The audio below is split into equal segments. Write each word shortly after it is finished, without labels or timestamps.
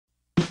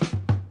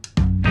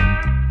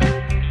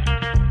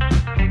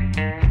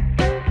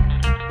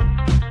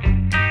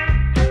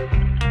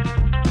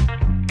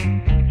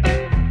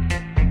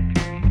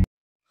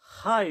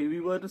Hi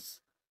viewers,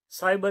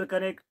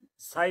 Cyberconnect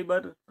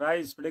Cyber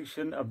Price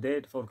Prediction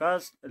Update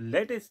Forecast,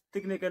 latest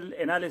technical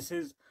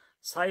analysis.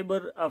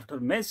 Cyber after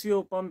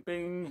massive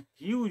pumping,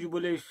 huge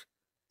bullish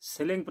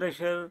selling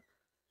pressure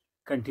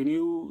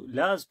continue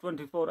last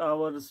 24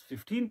 hours,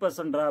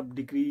 15% drop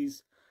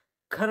decrease.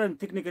 Current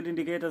technical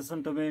indicator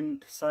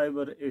sentiment,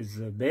 Cyber is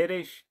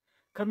bearish.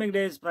 Coming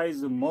days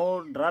price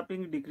more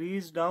dropping,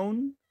 decrease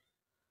down.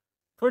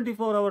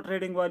 24-hour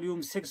trading volume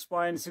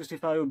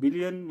 6.65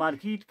 billion,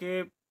 market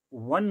cap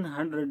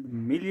 100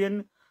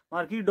 million,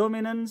 market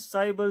dominance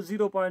Cyber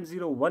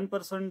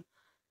 0.01%,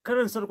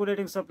 current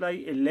circulating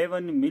supply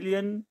 11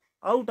 million,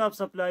 out of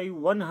supply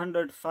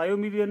 105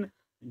 million.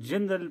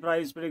 General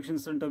price prediction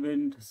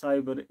sentiment,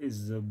 Cyber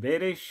is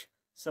bearish.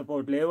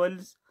 Support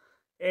levels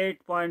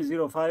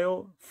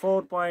 8.05,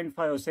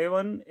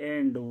 4.57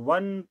 and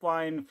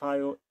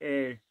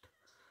 1.58.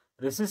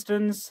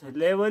 Resistance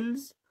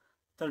levels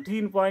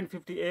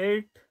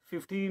 13.58,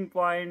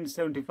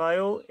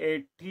 15.75,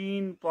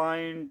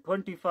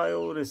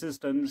 18.25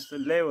 resistance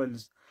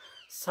levels.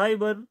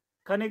 Cyber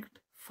Connect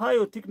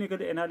 5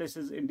 technical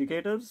analysis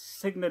indicators.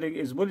 Signaling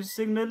is bullish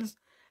signals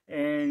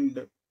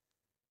and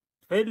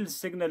failed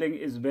signaling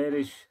is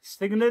bearish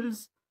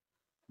signals.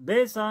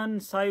 Based on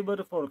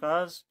Cyber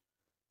forecast,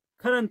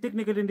 current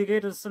technical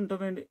indicator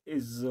sentiment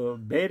is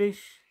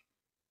bearish.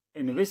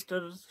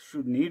 Investors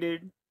should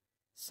needed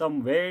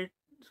some wait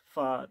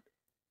for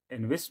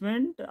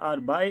investment or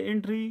buy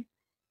entry.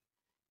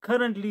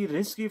 Currently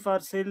risky for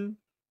sale.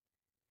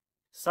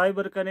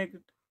 Cyberconnect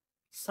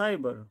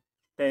Cyber.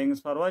 Thanks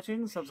for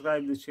watching.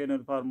 Subscribe this channel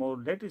for more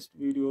latest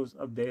videos,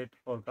 update,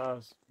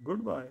 forecast.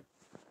 Goodbye.